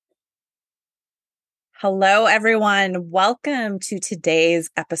Hello, everyone. Welcome to today's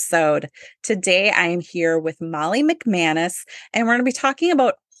episode. Today, I am here with Molly McManus, and we're going to be talking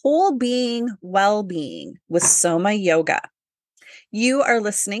about whole being well-being with Soma Yoga. You are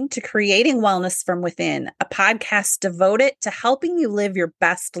listening to Creating Wellness from Within, a podcast devoted to helping you live your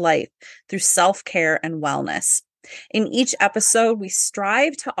best life through self-care and wellness. In each episode, we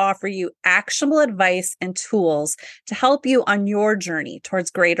strive to offer you actionable advice and tools to help you on your journey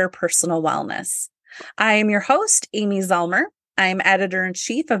towards greater personal wellness. I am your host, Amy Zellmer. I am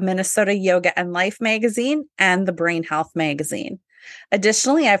editor-in-chief of Minnesota Yoga and Life magazine and the Brain Health magazine.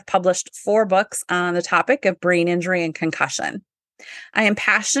 Additionally, I've published 4 books on the topic of brain injury and concussion. I am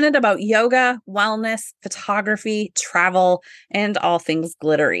passionate about yoga, wellness, photography, travel, and all things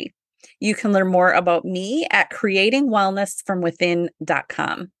glittery. You can learn more about me at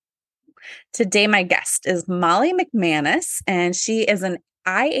creatingwellnessfromwithin.com. Today, my guest is Molly McManus, and she is an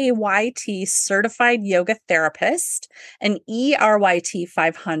IAYT certified yoga therapist, an ERYT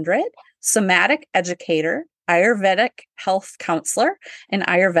 500, somatic educator, Ayurvedic health counselor, and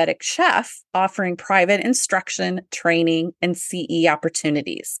Ayurvedic chef, offering private instruction, training, and CE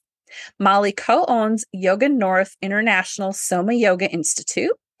opportunities. Molly co-owns Yoga North International Soma Yoga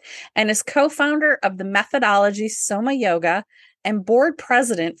Institute and is co-founder of the methodology Soma Yoga and board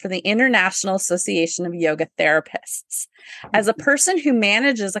president for the International Association of Yoga Therapists. As a person who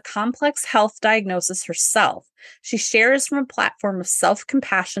manages a complex health diagnosis herself, she shares from a platform of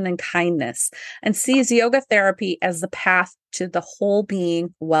self-compassion and kindness and sees yoga therapy as the path to the whole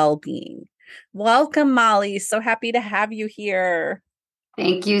being well-being. Welcome, Molly. So happy to have you here.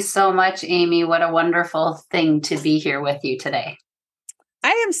 Thank you so much, Amy. What a wonderful thing to be here with you today.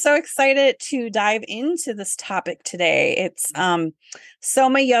 I am so excited to dive into this topic today. It's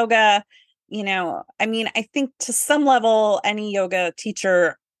Soma Yoga. I think to some level, any yoga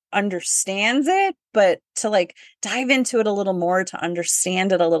teacher understands it, but to dive into it a little more, to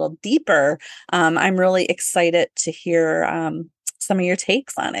understand it a little deeper, I'm really excited to hear some of your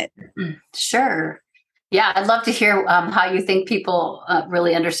takes on it. Sure. Yeah, I'd love to hear how you think people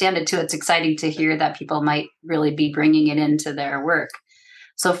really understand it too. It's exciting to hear that people might really be bringing it into their work.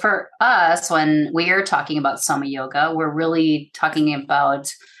 So for us, when we are talking about Soma Yoga, we're really talking about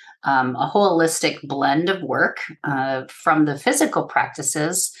a holistic blend of work. From the physical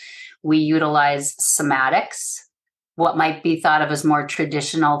practices, we utilize somatics, what might be thought of as more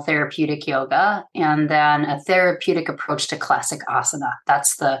traditional therapeutic yoga, and then a therapeutic approach to classic asana.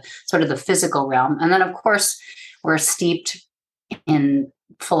 That's the sort of the physical realm. And then, of course, we're steeped in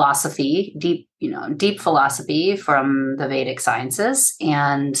philosophy, deep philosophy from the Vedic sciences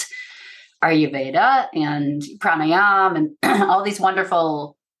and Ayurveda and pranayama and all these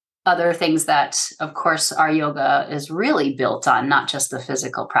wonderful other things that, of course, our yoga is really built on, not just the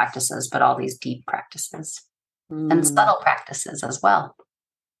physical practices, but all these deep practices and subtle practices as well.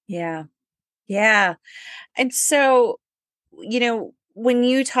 Yeah. Yeah. And so, when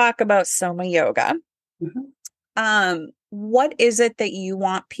you talk about Soma Yoga, what is it that you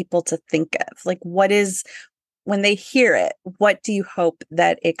want people to think of? When they hear it, what do you hope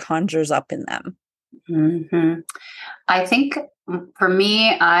that it conjures up in them? Mm-hmm. I think for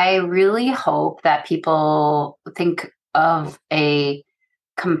me, I really hope that people think of a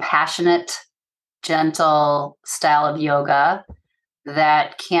compassionate, gentle style of yoga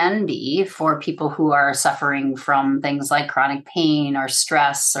that can be for people who are suffering from things like chronic pain or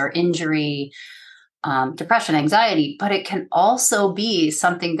stress or injury, depression, anxiety, but it can also be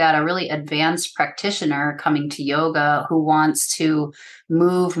something that a really advanced practitioner coming to yoga who wants to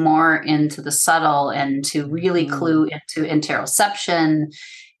move more into the subtle and to really clue into interoception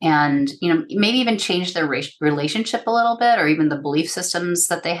and, maybe even change their relationship a little bit, or even the belief systems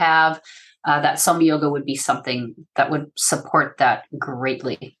that they have. That Soma Yoga would be something that would support that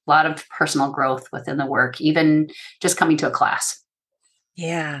greatly. A lot of personal growth within the work, even just coming to a class.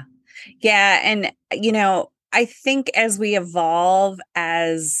 Yeah. Yeah. And, I think as we evolve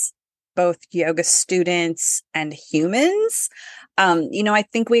as both yoga students and humans, I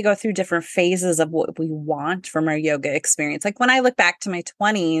think we go through different phases of what we want from our yoga experience. Like when I look back to my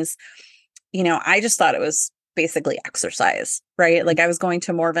 20s, I just thought it was basically exercise, right? Like I was going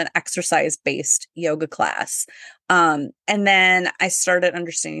to more of an exercise-based yoga class. And then I started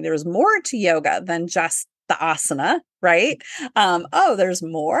understanding there was more to yoga than just the asana, right? There's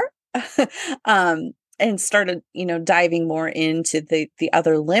more. And started, diving more into the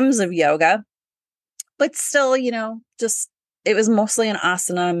other limbs of yoga, but still, just it was mostly an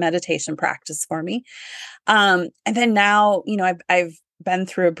asana meditation practice for me. And then now, I've been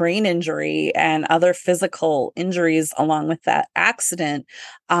through a brain injury and other physical injuries along with that accident.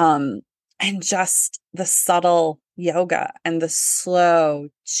 and just the subtle yoga and the slow,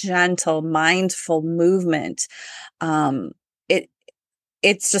 gentle, mindful movement. Um, it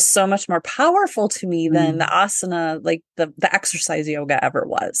it's just so much more powerful to me than the Mm. asana, like the exercise yoga ever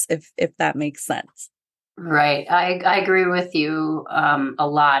was, if that makes sense. Right. I agree with you a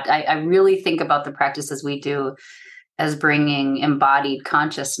lot. I really think about the practices we do as bringing embodied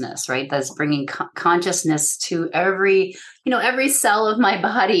consciousness, right? That's bringing consciousness to every cell of my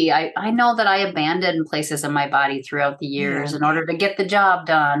body. I know that I abandoned places in my body throughout the Yeah. years in order to get the job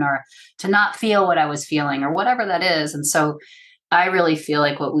done or to not feel what I was feeling or whatever that is. And so I really feel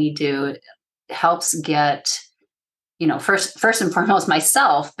like what we do helps get, first and foremost,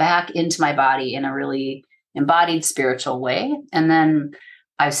 myself back into my body in a really embodied spiritual way. And then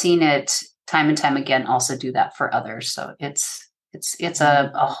I've seen it time and time again also do that for others. So it's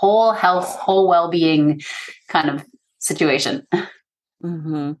a whole health, whole well-being kind of situation.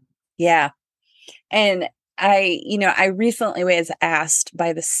 Hmm. Yeah. And I recently was asked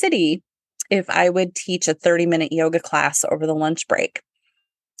by the city if I would teach a 30-minute yoga class over the lunch break.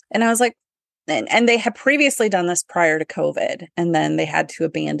 And I was like, and they had previously done this prior to COVID, and then they had to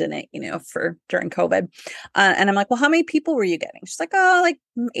abandon it, for during COVID. And I'm like, well, how many people were you getting? She's like, oh, like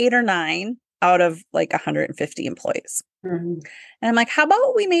 8 or 9 out of like 150 employees. Mhm. And I'm like, how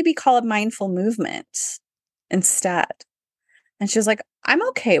about we maybe call it mindful movement instead? And she was like, I'm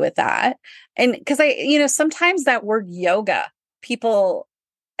okay with that. And because sometimes that word yoga, people,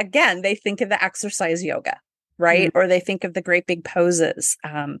 again, they think of the exercise yoga, right? Mhm. Or they think of the great big poses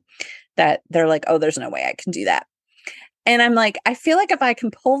that they're like, oh, there's no way I can do that. And I'm like, I feel like if I can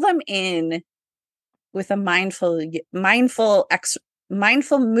pull them in with a mindful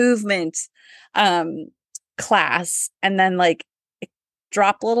movement um, class, and then like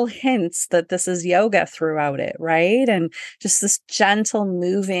drop little hints that this is yoga throughout it, right? And just this gentle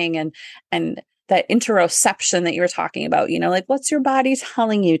moving and that interoception that you were talking about, like what's your body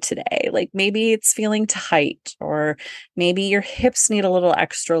telling you today? Like maybe it's feeling tight, or maybe your hips need a little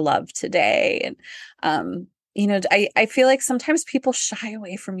extra love today. And I feel like sometimes people shy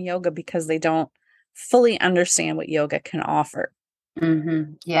away from yoga because they don't fully understand what yoga can offer.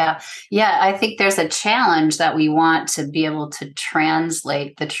 Yeah. Yeah. I think there's a challenge that we want to be able to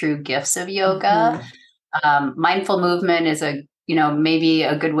translate the true gifts of yoga. Hmm. Mindful movement is maybe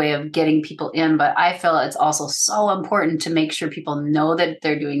a good way of getting people in, but I feel it's also so important to make sure people know that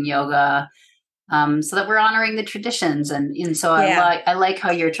they're doing yoga, so that we're honoring the traditions. And so Yeah. I like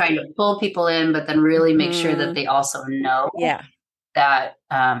how you're trying to pull people in, but then really make sure that Hmm. they also know Yeah. that,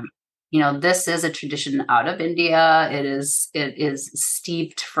 this is a tradition out of India. It is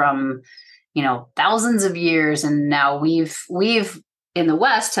steeped from, thousands of years. And now we've in the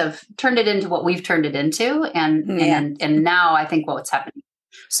West have turned it into what we've turned it into. Yeah. And now I think what's happening,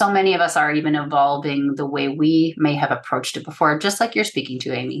 so many of us are even evolving the way we may have approached it before, just like you're speaking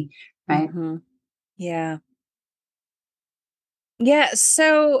to, Amy, right? Hmm. Yeah. Yeah.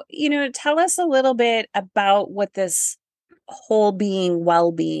 So, tell us a little bit about what this whole being,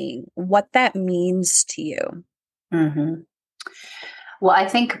 well being, what that means to you. Hmm. Well, I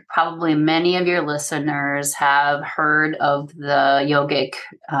think probably many of your listeners have heard of the yogic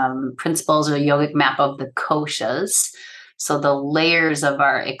principles or yogic map of the koshas. So the layers of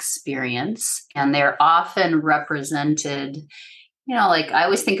our experience, and they're often represented, like I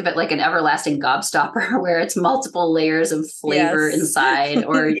always think of it like an everlasting gobstopper where it's multiple layers of flavor Yes. inside,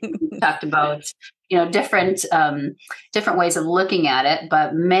 or you talked about, different ways of looking at it.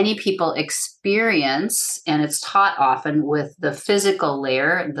 But many people experience, and it's taught often with the physical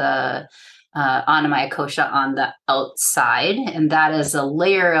layer, the Annamaya kosha on the outside. And that is a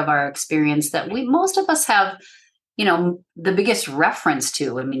layer of our experience that most of us have, the biggest reference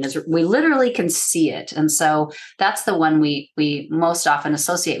to. I mean, is we literally can see it. And so that's the one we most often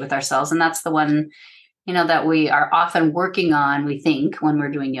associate with ourselves. And that's the one, that we are often working on, we think, when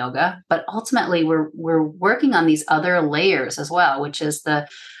we're doing yoga. But ultimately we're working on these other layers as well, which is the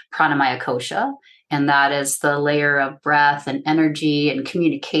pranamaya kosha. And that is the layer of breath and energy and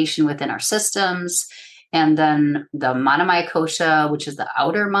communication within our systems. And then the manamaya kosha, which is the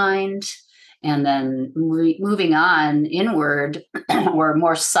outer mind. And then moving on inward, or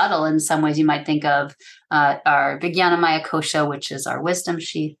more subtle in some ways, you might think of our Vijnanamaya kosha, which is our wisdom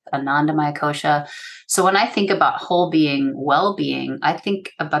sheath, Anandamaya kosha. So when I think about whole being, well-being, I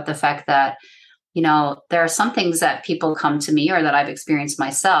think about the fact that, there are some things that people come to me or that I've experienced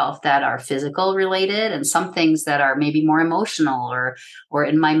myself that are physical related, and some things that are maybe more emotional or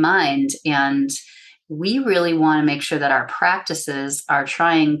in my mind. And we really want to make sure that our practices are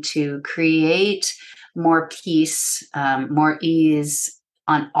trying to create more peace, more ease,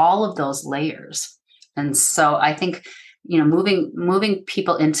 on all of those layers. And so I think, moving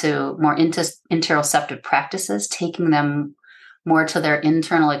people into more interoceptive practices, taking them more to their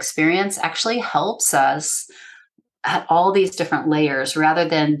internal experience actually helps us at all these different layers, rather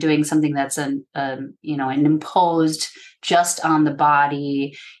than doing something that's an imposed just on the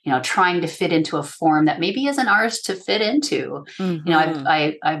body, trying to fit into a form that maybe isn't ours to fit into. Mm-hmm.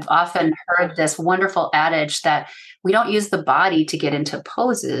 I've often heard this wonderful adage that we don't use the body to get into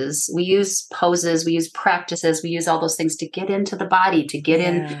poses. We use poses, we use practices, we use all those things to get into the body, to get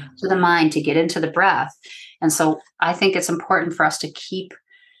into the mind, to get into the breath. And so I think it's important for us to keep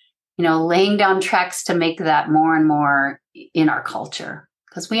laying down tracks to make that more and more in our culture,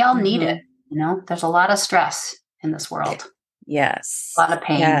 because we all need it. There's a lot of stress in this world. Yes. A lot of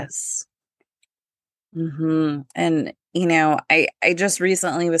pain. Yes. Mm-hmm. And, I just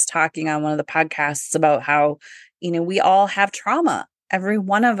recently was talking on one of the podcasts about how, we all have trauma. Every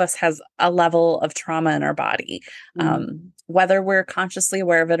one of us has a level of trauma in our body, whether we're consciously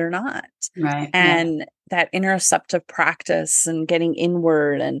aware of it or not. Right. And that interoceptive practice and getting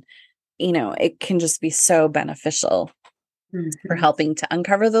inward, and, it can just be so beneficial for helping to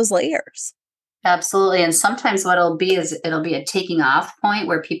uncover those layers. Absolutely. And sometimes what it'll be is it'll be a taking off point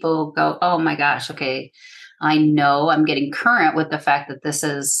where people go, oh my gosh, okay, I know I'm getting current with the fact that this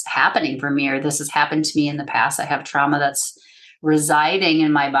is happening for me, or this has happened to me in the past. I have trauma that's residing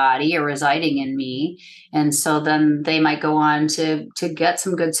in my body or residing in me. And so then they might go on to get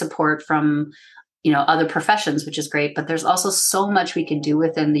some good support from other professions, which is great. But there's also so much we can do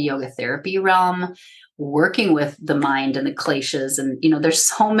within the yoga therapy realm, working with the mind and the kleshas. And, there's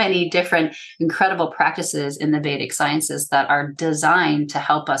so many different incredible practices in the Vedic sciences that are designed to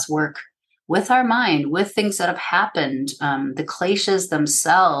help us work with our mind, with things that have happened. The kleshas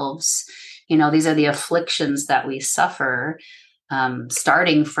themselves, these are the afflictions that we suffer,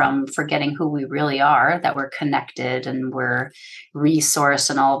 starting from forgetting who we really are, that we're connected and we're resource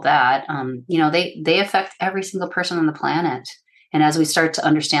and all that. They affect every single person on the planet. And as we start to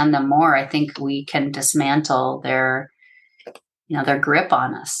understand them more, I think we can dismantle their grip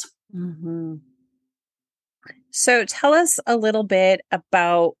on us. Mm-hmm. So tell us a little bit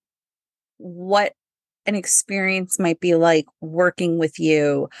about what an experience might be like working with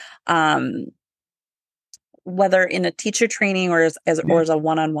you, whether in a teacher training or as a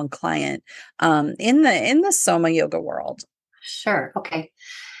one-on-one client, in the Soma yoga world. Sure. Okay.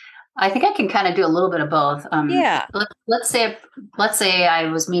 I think I can kind of do a little bit of both. Let's say I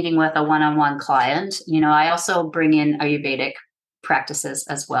was meeting with a one-on-one client. I also bring in Ayurvedic practices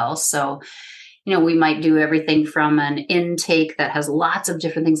as well. So, we might do everything from an intake that has lots of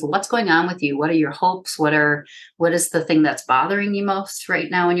different things. What's going on with you? What are your hopes? What is the thing that's bothering you most right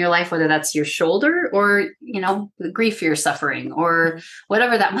now in your life? Whether that's your shoulder or, the grief you're suffering or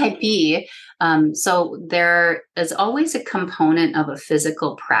whatever that might be. So there is always a component of a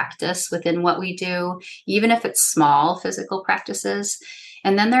physical practice within what we do, even if it's small physical practices.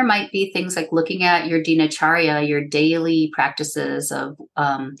 And then there might be things like looking at your dinacharya, your daily practices of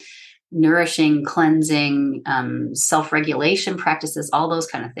nourishing, cleansing, self-regulation practices, all those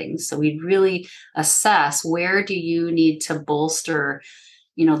kind of things. So we'd really assess, where do you need to bolster,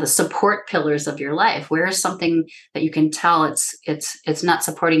 the support pillars of your life? Where is something that you can tell it's not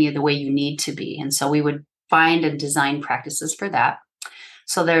supporting you the way you need to be? And so we would find and design practices for that.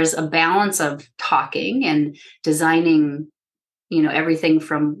 So there's a balance of talking and designing, everything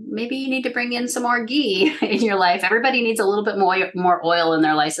from maybe you need to bring in some more ghee in your life. Everybody needs a little bit more oil in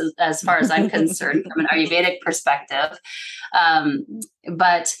their life, as far as I'm concerned, from an Ayurvedic perspective.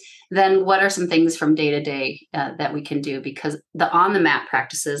 But then what are some things from day to day that we can do? Because the on the mat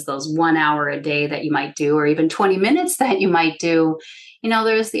practices, those 1 hour a day that you might do, or even 20 minutes that you might do,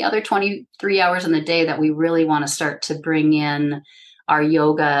 there's the other 23 hours in the day that we really want to start to bring in our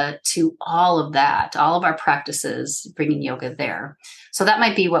yoga to all of that, all of our practices, bringing yoga there. So that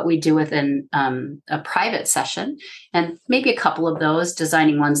might be what we do within a private session, and maybe a couple of those,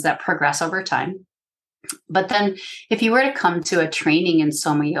 designing ones that progress over time. But then if you were to come to a training in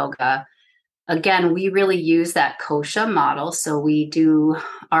Soma Yoga, again, we really use that kosha model. So we do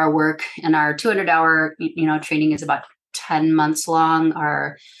our work, and our 200-hour, training is about 10 months long.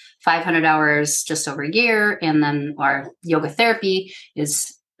 Our 500 hours, just over a year. And then our yoga therapy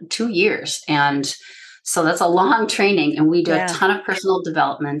is 2 years. And so that's a long training. And we do a ton of personal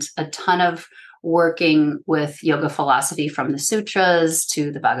development, a ton of working with yoga philosophy, from the sutras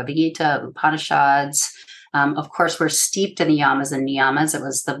to the Bhagavad Gita, Upanishads. Of course, we're steeped in the yamas and niyamas. It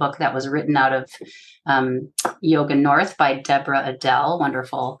was the book that was written out of Yoga North by Deborah Adele,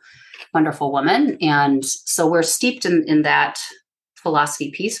 wonderful woman. And so we're steeped in that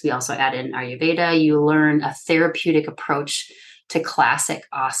philosophy piece, we also add in Ayurveda. You learn a therapeutic approach to classic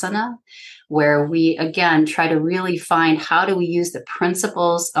asana, where we, again, try to really find how do we use the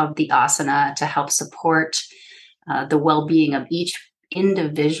principles of the asana to help support the well-being of each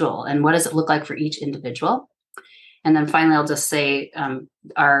individual, and what does it look like for each individual. And then finally, I'll just say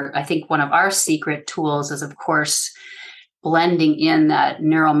I think one of our secret tools is, of course, blending in that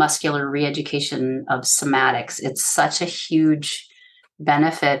neuromuscular reeducation of somatics. It's such a huge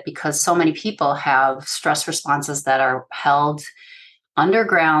benefit because so many people have stress responses that are held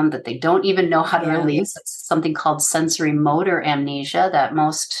underground that they don't even know how to release. It's something called sensory motor amnesia that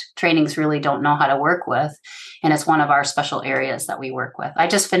most trainings really don't know how to work with. And it's one of our special areas that we work with. I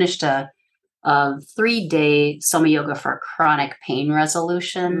just finished a 3-day Soma Yoga for chronic pain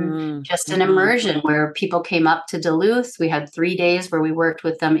resolution, just an immersion where people came up to Duluth. We had 3 days where we worked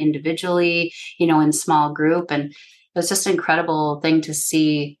with them individually, in small group. And it was just an incredible thing to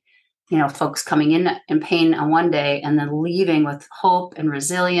see, folks coming in pain on one day and then leaving with hope and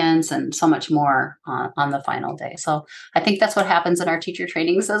resilience and so much more on the final day. So I think that's what happens in our teacher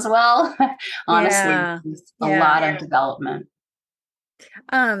trainings as well. Honestly, a lot of development.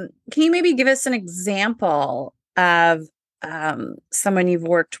 Can you maybe give us an example of someone you've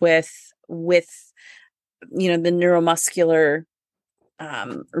worked with, the neuromuscular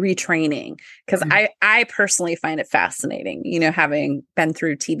retraining? Because I personally find it fascinating, having been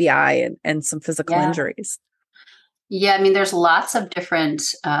through TBI and some physical injuries. Yeah, I mean, there's lots of different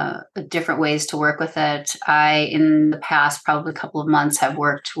ways to work with it. I, in the past, probably a couple of months, have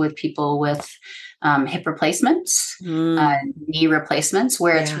worked with people with hip replacements, knee replacements,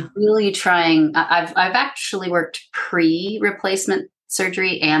 where it's really trying. I've actually worked pre-replacement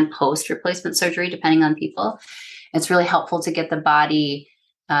surgery and post-replacement surgery, depending on people. It's really helpful to get the body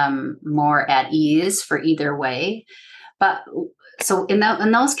more at ease for either way. But so in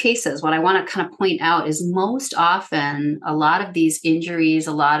those cases, what I want to kind of point out is most often a lot of these injuries,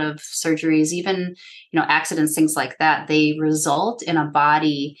 a lot of surgeries, even accidents, things like that, they result in a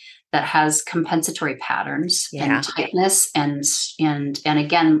body that has compensatory patterns and tightness, and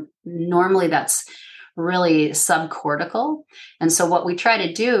again, normally that's really subcortical. And so what we try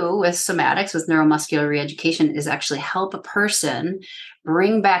to do with somatics, with neuromuscular reeducation, is actually help a person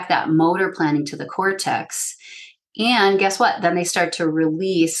bring back that motor planning to the cortex. And guess what? Then they start to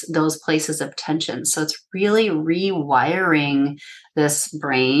release those places of tension. So it's really rewiring this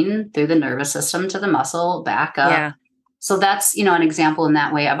brain through the nervous system to the muscle back up. Yeah. So that's, an example in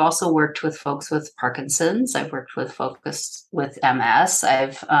that way. I've also worked with folks with Parkinson's. I've worked with folks with MS.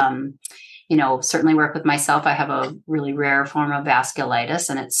 I've, certainly worked with myself. I have a really rare form of vasculitis,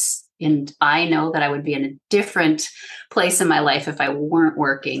 and I know that I would be in a different place in my life if I weren't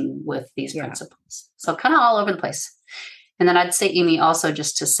working with these principles. So kind of all over the place. And then I'd say, Amy, also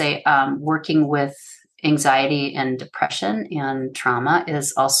just to say, working with anxiety and depression and trauma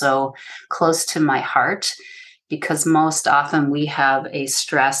is also close to my heart, because most often we have a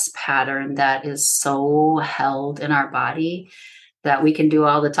stress pattern that is so held in our body that we can do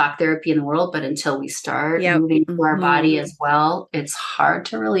all the talk therapy in the world, but until we start moving through our body as well, it's hard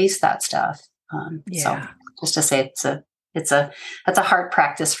to release that stuff. So just to say, that's a hard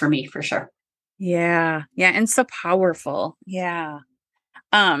practice for me, for sure. Yeah. Yeah. And so powerful. Yeah.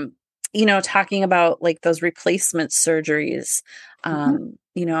 Talking about like those replacement surgeries,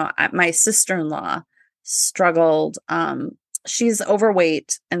 my sister-in-law struggled. She's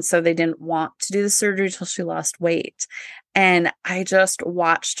overweight. And so they didn't want to do the surgery till she lost weight. And I just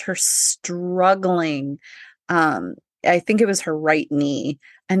watched her struggling. I think it was her right knee,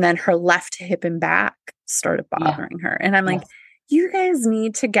 and then her left hip and back started bothering her. And I'm like, you guys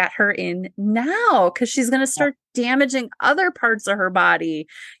need to get her in now, because she's going to start damaging other parts of her body.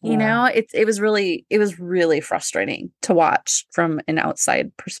 It was really frustrating to watch from an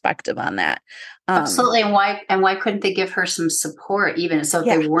outside perspective on that. Absolutely. And why couldn't they give her some support? Even so, if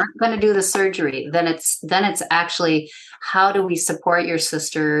they weren't going to do the surgery, then it's actually, how do we support your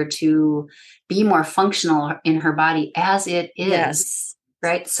sister to be more functional in her body as it is? Yes.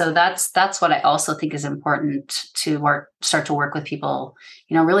 Right. So that's what I also think is important to start to work with people.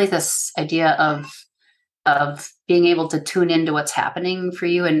 Really this idea of being able to tune into what's happening for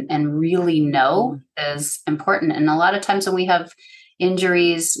you and really know is important. And a lot of times when we have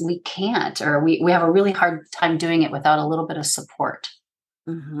injuries, we can't, or we have a really hard time doing it without a little bit of support.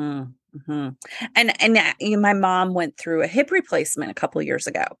 Mm-hmm. Mm-hmm. And my mom went through a hip replacement a couple of years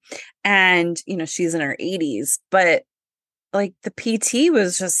ago, and she's in her 80s, but like the PT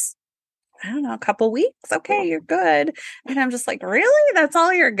was just, I don't know, a couple weeks. Okay, you're good. And I'm just like, really? That's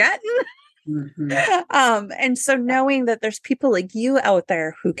all you're getting? Mhm. And so knowing that there's people like you out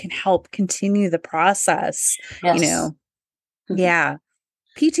there who can help continue the process, you Yes. know, yeah,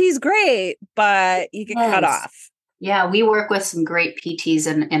 PT is great, but you get cut Yes. off. Yeah, we work with some great PTs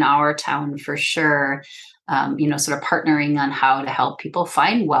in our town for sure. Sort of partnering on how to help people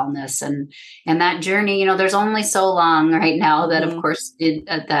find wellness and that journey. There's only so long right now that, of Mhm. course,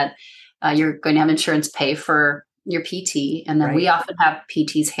 you're going to have insurance pay for your PT, and then we Right. often have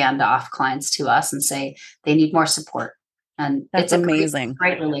PTs hand off clients to us and say they need more support, and That's it's a amazing.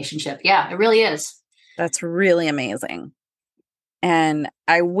 great relationship. Yeah, it really is. That's really amazing. And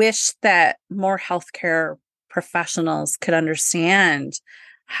I wish that more healthcare professionals could understand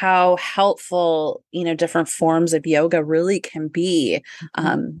how helpful, different forms of yoga really can be,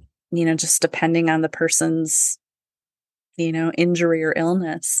 um, just depending on the person's, injury or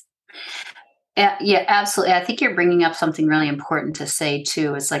illness. Yeah, absolutely. I think you're bringing up something really important to say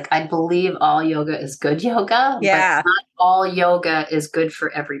too. It's like, I believe all yoga is good yoga, but Yeah. not all yoga is good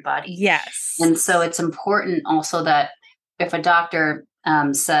for everybody. Yes. And so it's important also that if a doctor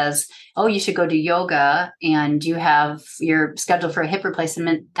says, "Oh, you should go do yoga," and you're scheduled for a hip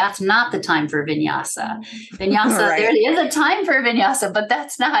replacement, that's not the time for vinyasa. Vinyasa, Right. there is a time for vinyasa, but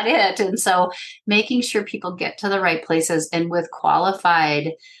that's not it. And so making sure people get to the right places and with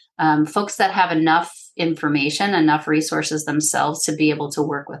qualified folks that have enough information, enough resources themselves to be able to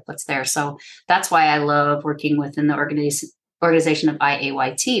work with what's there. So that's why I love working within the organization of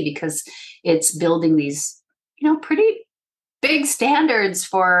IAYT, because it's building these, pretty big standards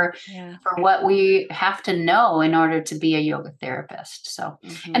for Yeah. what we have to know in order to be a yoga therapist. So,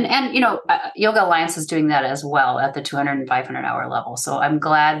 Mhm. and Yoga Alliance is doing that as well at the 200 and 500 hour level. So I'm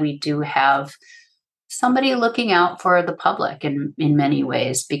glad we do have somebody looking out for the public in many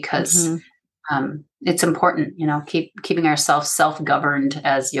ways, because Mhm. it's important, keeping ourselves self-governed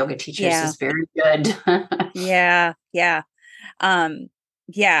as yoga teachers Yeah. is very good. Yeah. Yeah. Um,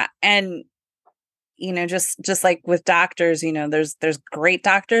 yeah. And just like with doctors, there's great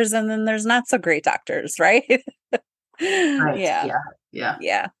doctors and then there's not so great doctors, right? Right. Yeah. Yeah. Yeah.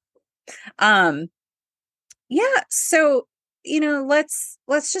 Yeah. Um, yeah. So,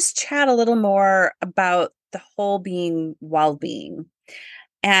 let's just chat a little more about the whole being well-being.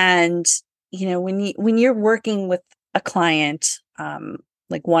 And, when you're working with a client,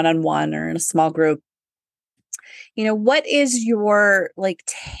 like one-on-one or in a small group, what is your like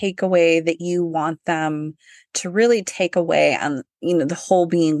takeaway that you want them to really take away on, the whole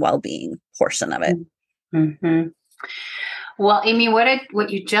being well-being portion of it? Mm-hmm. Well, Amy, what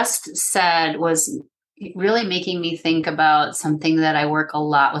you just said was really making me think about something that I work a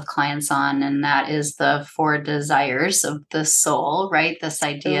lot with clients on, and that is the four desires of the soul, right? This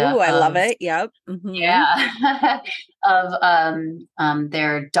idea Oh, I love of, it. Yep. Hmm. yeah, of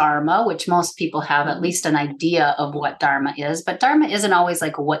their dharma, which most people have at least an idea of what dharma is, but dharma isn't always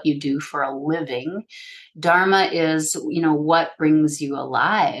like what you do for a living. Dharma is, what brings you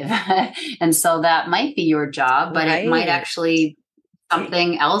alive. And so that might be your job, but it might Right. actually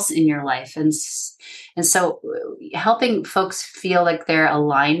something else in your life. And so helping folks feel like they're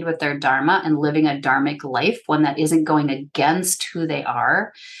aligned with their dharma and living a dharmic life, one that isn't going against who they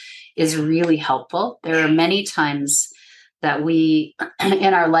are, is really helpful. There are many times that we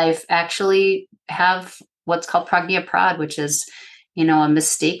in our life actually have what's called pragnya prad, which is, a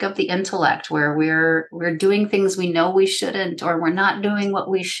mistake of the intellect, where we're doing things we know we shouldn't, or we're not doing what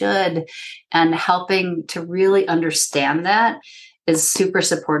we should, and helping to really understand that is super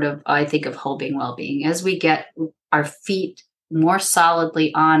supportive, I think, of whole being well-being as we get our feet more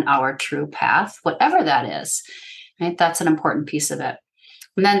solidly on our true path, whatever that is. Right, that's an important piece of it.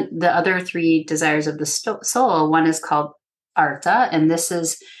 And then the other three desires of the soul, one is called artha, and this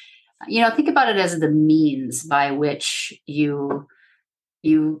is, think about it as the means by which you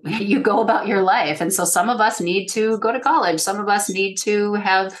go about your life. And so some of us need to go to college, some of us need to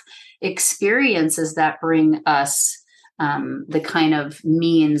have experiences that bring us the kind of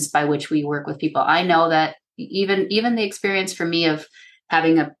means by which we work with people. I know that even the experience for me of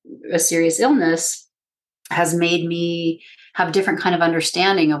having a serious illness has made me have a different kind of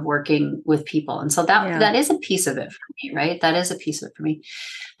understanding of working with people. And so that Yeah. that is a piece of it for me, right? That is a piece of it for me.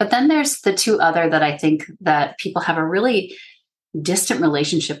 But then there's the two other that I think that people have a really distant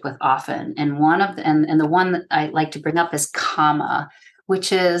relationship with often. And and the one that I like to bring up is kama,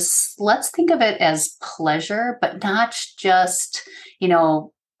 which is, let's think of it as pleasure, but not just,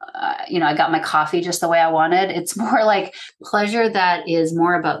 I got my coffee just the way I wanted. It's more like pleasure that is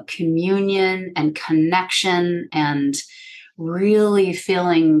more about communion and connection and really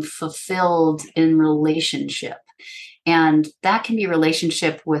feeling fulfilled in relationship. And that can be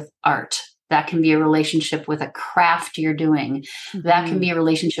relationship with art. That can be a relationship with a craft you're doing. Mm-hmm. That can be a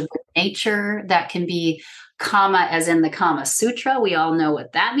relationship with nature. That can be Kama as in the Kama Sutra. We all know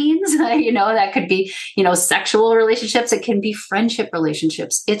what that means. That could be, sexual relationships. It can be friendship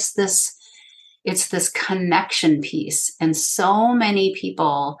relationships. It's this connection piece. And so many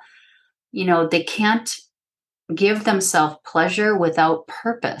people, they can't give themselves pleasure without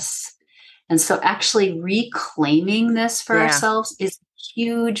purpose. And so actually reclaiming this for ourselves is a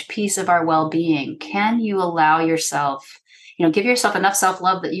huge piece of our well-being. Can you allow yourself, give yourself enough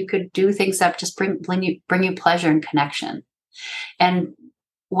self-love that you could do things that just bring you pleasure and connection? And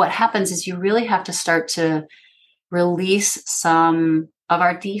what happens is you really have to start to release some of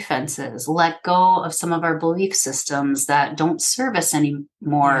our defenses, let go of some of our belief systems that don't serve us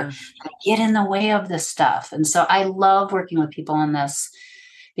anymore, that get in the way of this stuff. And so I love working with people on this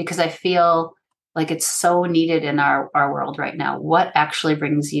because I feel like it's so needed in our world right now. What actually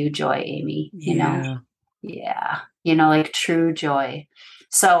brings you joy, Amy? Like true joy.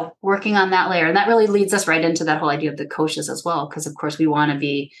 So working on that layer, and that really leads us right into that whole idea of the koshas as well, because of course we want to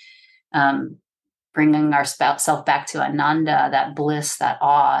be bringing our self back to Ananda, that bliss, that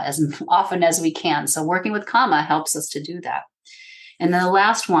awe, as often as we can. So working with Kama helps us to do that. And then the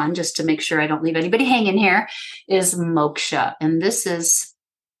last one, just to make sure I don't leave anybody hanging here, is moksha. And this is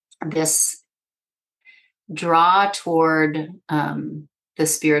this draw toward the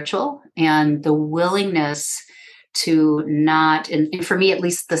spiritual and the willingness to not, and for me, at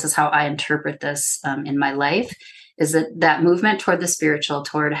least, this is how I interpret this in my life, is that movement toward the spiritual,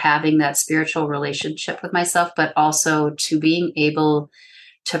 toward having that spiritual relationship with myself, but also to being able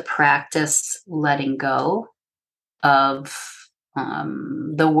to practice letting go of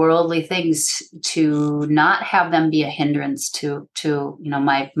the worldly things, to not have them be a hindrance to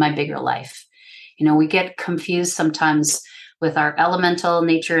my bigger life. We get confused sometimes with our elemental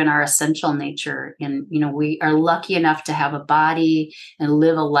nature and our essential nature. And, we are lucky enough to have a body and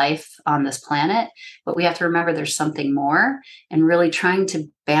live a life on this planet, but we have to remember there's something more, and really trying to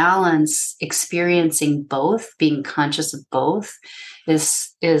balance experiencing both, being conscious of both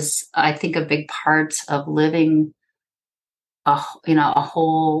is I think a big part of living a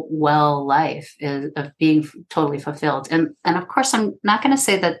whole well life, is of being totally fulfilled. And of course, I'm not going to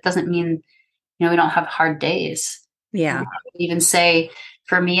say that doesn't mean, we don't have hard days. Yeah. I would even say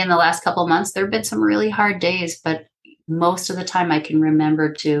for me in the last couple of months, there have been some really hard days, but most of the time I can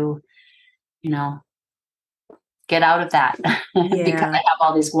remember to, get out of that because I have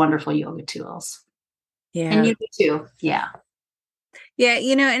all these wonderful yoga tools. Yeah. And you do too. Yeah. Yeah.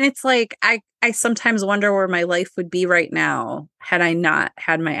 And it's like, I sometimes wonder where my life would be right now had I not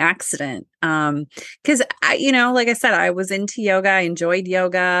had my accident. Cause like I said, I was into yoga. I enjoyed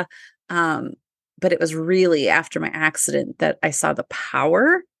yoga. But it was really after my accident that I saw the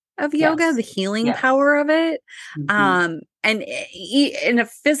power of yoga, the healing power of it. Mm-hmm. And in a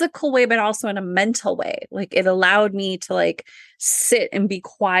physical way, but also in a mental way. Like it allowed me to like sit and be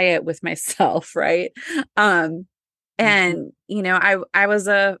quiet with myself. Right. And, I was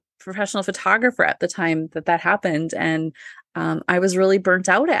a professional photographer at the time that happened. And I was really burnt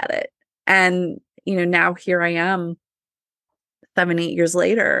out at it. And, now here I am 7-8 years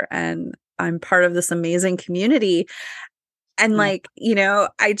later, and I'm part of this amazing community. And I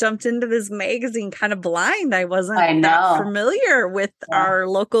jumped into this magazine kind of blind. I wasn't that familiar with our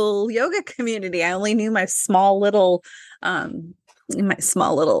local yoga community. I only knew my small little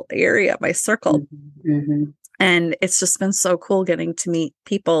area, my circle. Mm-hmm. And it's just been so cool getting to meet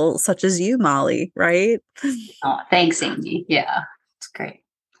people such as you, Molly, right? Oh, thanks, Amy. Yeah, it's great.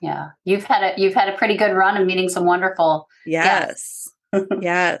 Yeah. You've had a pretty good run of meeting some wonderful guests.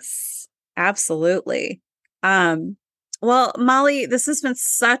 Yes, absolutely. Well, Molly, this has been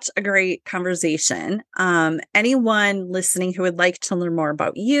such a great conversation. Anyone listening who would like to learn more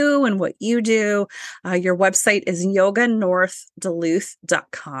about you and what you do, your website is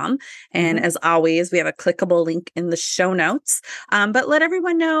yoganorthduluth.com. And as always, we have a clickable link in the show notes. But let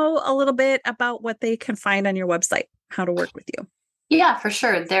everyone know a little bit about what they can find on your website, how to work with you. Yeah, for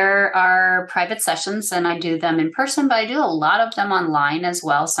sure. There are private sessions and I do them in person, but I do a lot of them online as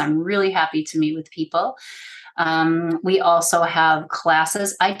well. So I'm really happy to meet with people. We also have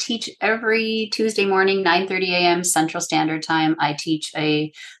classes. I teach every Tuesday morning, 9:30 a.m. Central Standard Time. I teach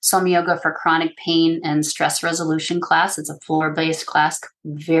a Soma Yoga for chronic pain and stress resolution class. It's a floor-based class,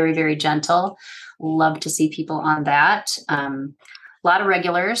 very, very gentle. Love to see people on that. A lot of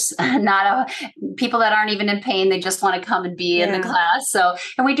regulars, people that aren't even in pain. They just want to come and be in the class. So,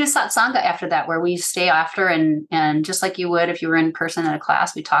 and we do satsanga after that, where we stay after and just like you would if you were in person in a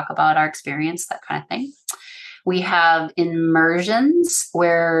class, we talk about our experience, that kind of thing. We have immersions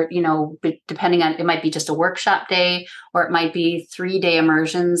where, depending on, it might be just a workshop day, or it might be 3-day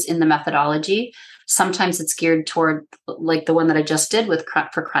immersions in the methodology. Sometimes it's geared toward like the one that I just did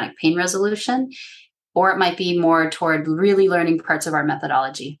for chronic pain resolution, or it might be more toward really learning parts of our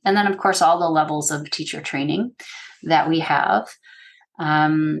methodology. And then, of course, all the levels of teacher training that we have.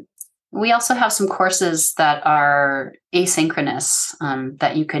 We also have some courses that are asynchronous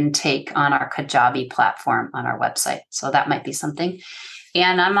that you can take on our Kajabi platform on our website. So that might be something.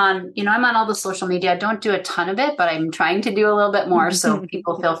 And I'm on all the social media. I don't do a ton of it, but I'm trying to do a little bit more. So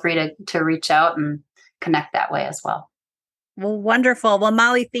people feel free to reach out and connect that way as well. Well, wonderful. Well,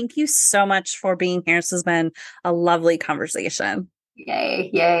 Molly, thank you so much for being here. This has been a lovely conversation. Yay,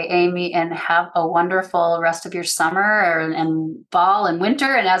 Amy, and have a wonderful rest of your summer and fall and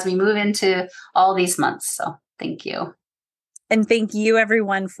winter, and as we move into all these months. So thank you. And thank you,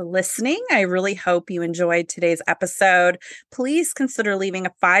 everyone, for listening. I really hope you enjoyed today's episode. Please consider leaving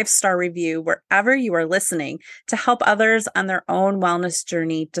a 5-star review wherever you are listening to help others on their own wellness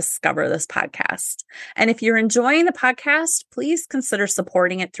journey discover this podcast. And if you're enjoying the podcast, please consider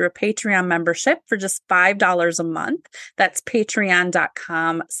supporting it through a Patreon membership for just $5 a month. That's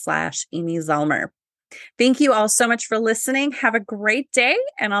patreon.com/Amy Zellmer. Thank you all so much for listening. Have a great day,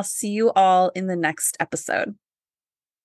 and I'll see you all in the next episode.